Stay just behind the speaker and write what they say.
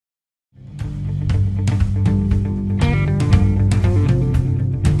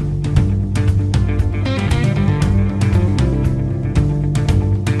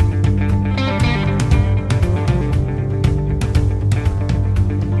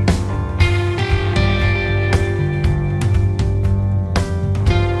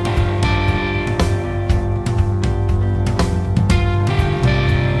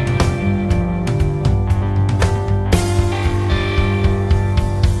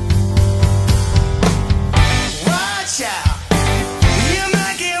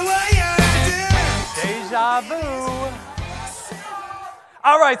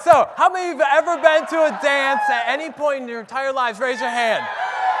All right, so how many of you have ever been to a dance at any point in your entire lives? Raise your hand.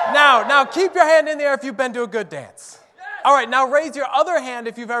 Now keep your hand in the air if you've been to a good dance. All right, now raise your other hand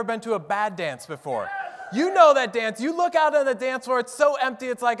if you've ever been to a bad dance before. You know that dance. You look out on the dance floor, it's so empty,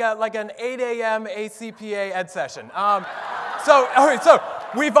 it's like an 8 a.m. ACPA ed session. So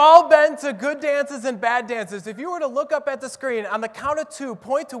we've all been to good dances and bad dances. If you were to look up at the screen, on the count of 2,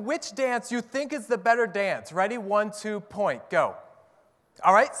 point to which dance you think is the better dance. Ready? 1, 2, point. Go.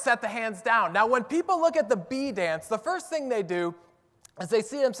 All right, set the hands down. Now, when people look at the B dance, the first thing they do is they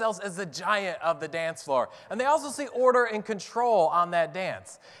see themselves as the giant of the dance floor. And they also see order and control on that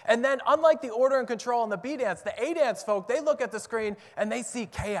dance. And then, unlike the order and control on the B dance, the A dance folk, they look at the screen and they see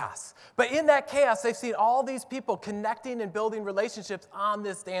chaos. But in that chaos, they've seen all these people connecting and building relationships on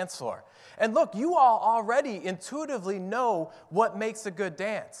this dance floor. And look, you all already intuitively know what makes a good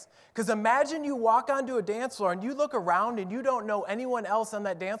dance. Because imagine you walk onto a dance floor and you look around and you don't know anyone else on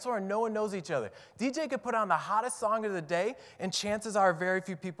that dance floor and no one knows each other. DJ could put on the hottest song of the day and chances are very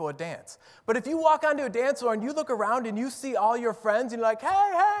few people would dance. But if you walk onto a dance floor and you look around and you see all your friends and you're like, hey,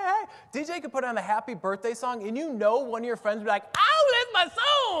 hey, hey, DJ could put on the happy birthday song and you know one of your friends would be like, oh, that's my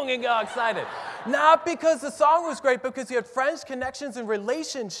song, and get all excited. Not because the song was great, but because you had friends, connections, and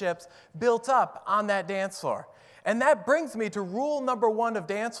relationships built up on that dance floor. And that brings me to rule number 1 of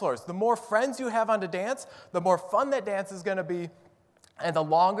dance floors. The more friends you have on the dance, the more fun that dance is going to be, and the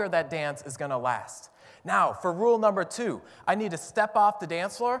longer that dance is going to last. Now, for rule number 2, I need to step off the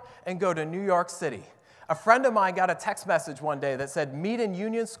dance floor and go to New York City. A friend of mine got a text message one day that said, meet in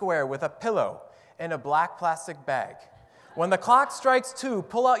Union Square with a pillow in a black plastic bag. When the clock strikes 2,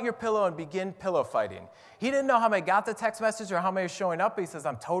 pull out your pillow and begin pillow fighting. He didn't know how many got the text message or how many are showing up, but he says,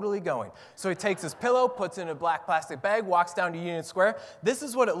 I'm totally going. So he takes his pillow, puts it in a black plastic bag, walks down to Union Square. This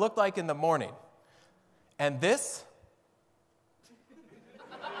is what it looked like in the morning. And this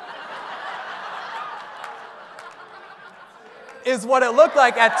is what it looked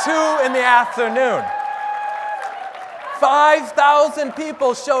like at 2 in the afternoon. 5,000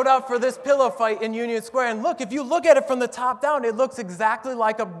 people showed up for this pillow fight in Union Square. And look, if you look at it from the top down, it looks exactly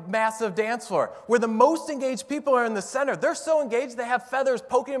like a massive dance floor where the most engaged people are in the center. They're so engaged, they have feathers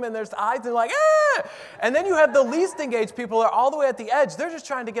poking them in their eyes and they're like, ah! And then you have the least engaged people who are all the way at the edge. They're just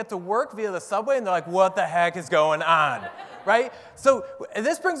trying to get to work via the subway and they're like, what the heck is going on? Right? So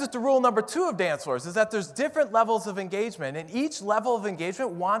this brings us to rule number 2 of dance floors, is that there's different levels of engagement, and each level of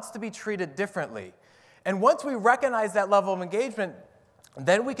engagement wants to be treated differently. And once we recognize that level of engagement,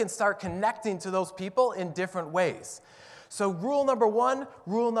 then we can start connecting to those people in different ways. So rule number 1,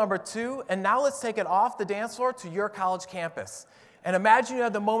 rule number 2, and now let's take it off the dance floor to your college campus. And imagine you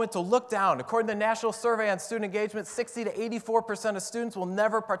have the moment to look down. According to the National Survey on Student Engagement, 60 to 84% of students will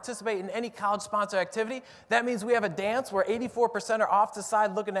never participate in any college-sponsored activity. That means we have a dance where 84% are off to the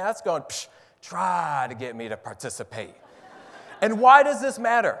side looking at us going, psh, try to get me to participate. And why does this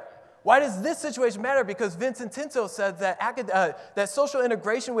matter? Why does this situation matter? Because Vincent Tinto said that social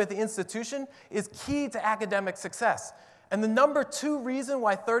integration with the institution is key to academic success. And the number 2 reason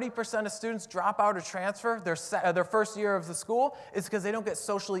why 30% of students drop out or transfer their first year of the school is because they don't get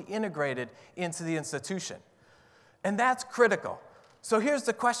socially integrated into the institution. And that's critical. So here's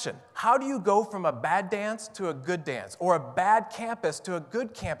the question. How do you go from a bad dance to a good dance, or a bad campus to a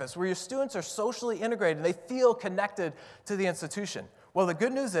good campus where your students are socially integrated and they feel connected to the institution? Well, the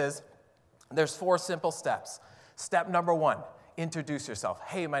good news is there's 4 simple steps. Step number 1, introduce yourself.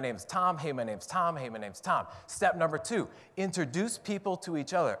 Hey, my name's Tom. Hey, my name's Tom. Hey, my name's Tom. Step number 2, introduce people to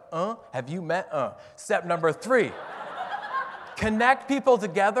each other. Have you met? Step number 3, connect people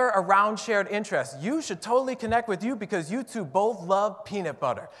together around shared interests. You should totally connect with you because you two both love peanut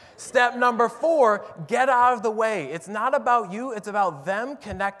butter. Step number 4, get out of the way. It's not about you, it's about them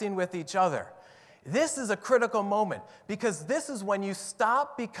connecting with each other. This is a critical moment because this is when you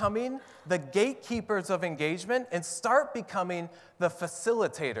stop becoming the gatekeepers of engagement and start becoming the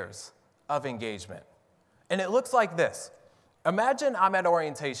facilitators of engagement. And it looks like this. Imagine I'm at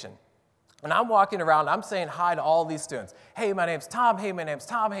orientation and I'm walking around, I'm saying hi to all these students. Hey, my name's Tom. Hey, my name's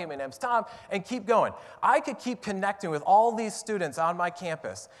Tom. Hey, my name's Tom. And keep going. I could keep connecting with all these students on my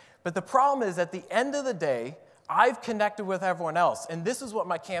campus. But the problem is at the end of the day, I've connected with everyone else. And this is what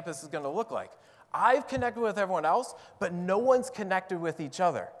my campus is going to look like. I've connected with everyone else, but no one's connected with each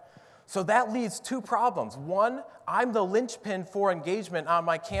other. So that leads 2 problems. 1, I'm the linchpin for engagement on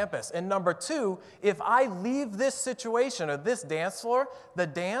my campus. And number 2, if I leave this situation or this dance floor, the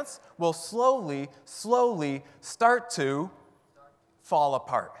dance will slowly start to fall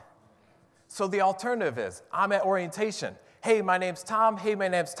apart. So the alternative is, I'm at orientation. Hey, my name's Tom. Hey, my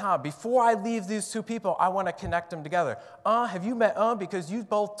name's Tom. Before I leave these two people, I want to connect them together. Have you met because you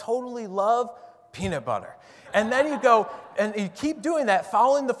both totally love peanut butter. And then you go, and you keep doing that,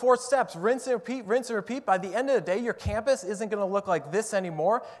 following the 4 steps, rinse and repeat, rinse and repeat. By the end of the day, your campus isn't going to look like this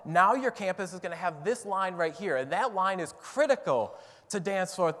anymore. Now your campus is going to have this line right here, and that line is critical to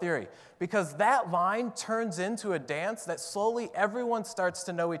dance floor theory because that line turns into a dance that slowly everyone starts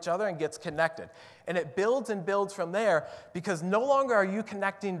to know each other and gets connected. And it builds and builds from there because no longer are you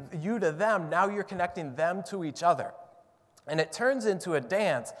connecting you to them, now you're connecting them to each other. And it turns into a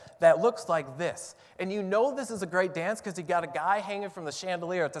dance that looks like this. And you know this is a great dance because you got a guy hanging from the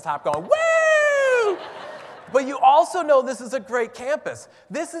chandelier at the top going, woo! But you also know this is a great campus.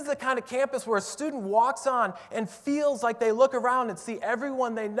 This is the kind of campus where a student walks on and feels like they look around and see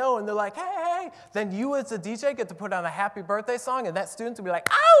everyone they know, and they're like, hey, hey. Then you as a DJ get to put on a happy birthday song, and that student will be like,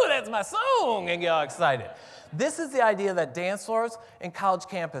 oh, that's my song, and get all excited. This is the idea that dance floors and college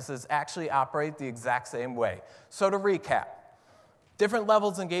campuses actually operate the exact same way. So to recap, different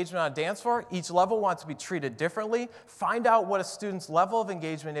levels of engagement on a dance floor. Each level wants to be treated differently. Find out what a student's level of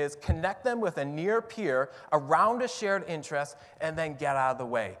engagement is, connect them with a near peer around a shared interest, and then get out of the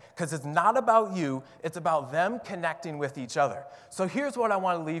way. Because it's not about you, it's about them connecting with each other. So here's what I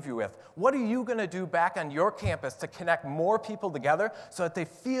want to leave you with. What are you going to do back on your campus to connect more people together so that they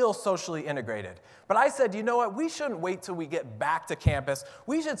feel socially integrated? But I said, you know what? We shouldn't wait till we get back to campus.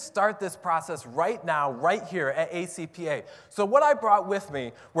 We should start this process right now, right here at ACPA. So what I brought with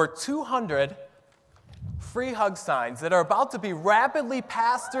me were 200 free hug signs that are about to be rapidly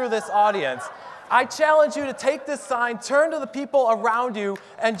passed through this audience. I challenge you to take this sign, turn to the people around you,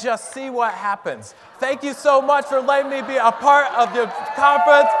 and just see what happens. Thank you so much for letting me be a part of the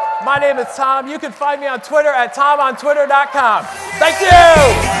conference. My name is Tom. You can find me on Twitter at tomontwitter.com. Thank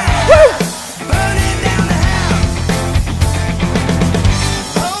you! Woo!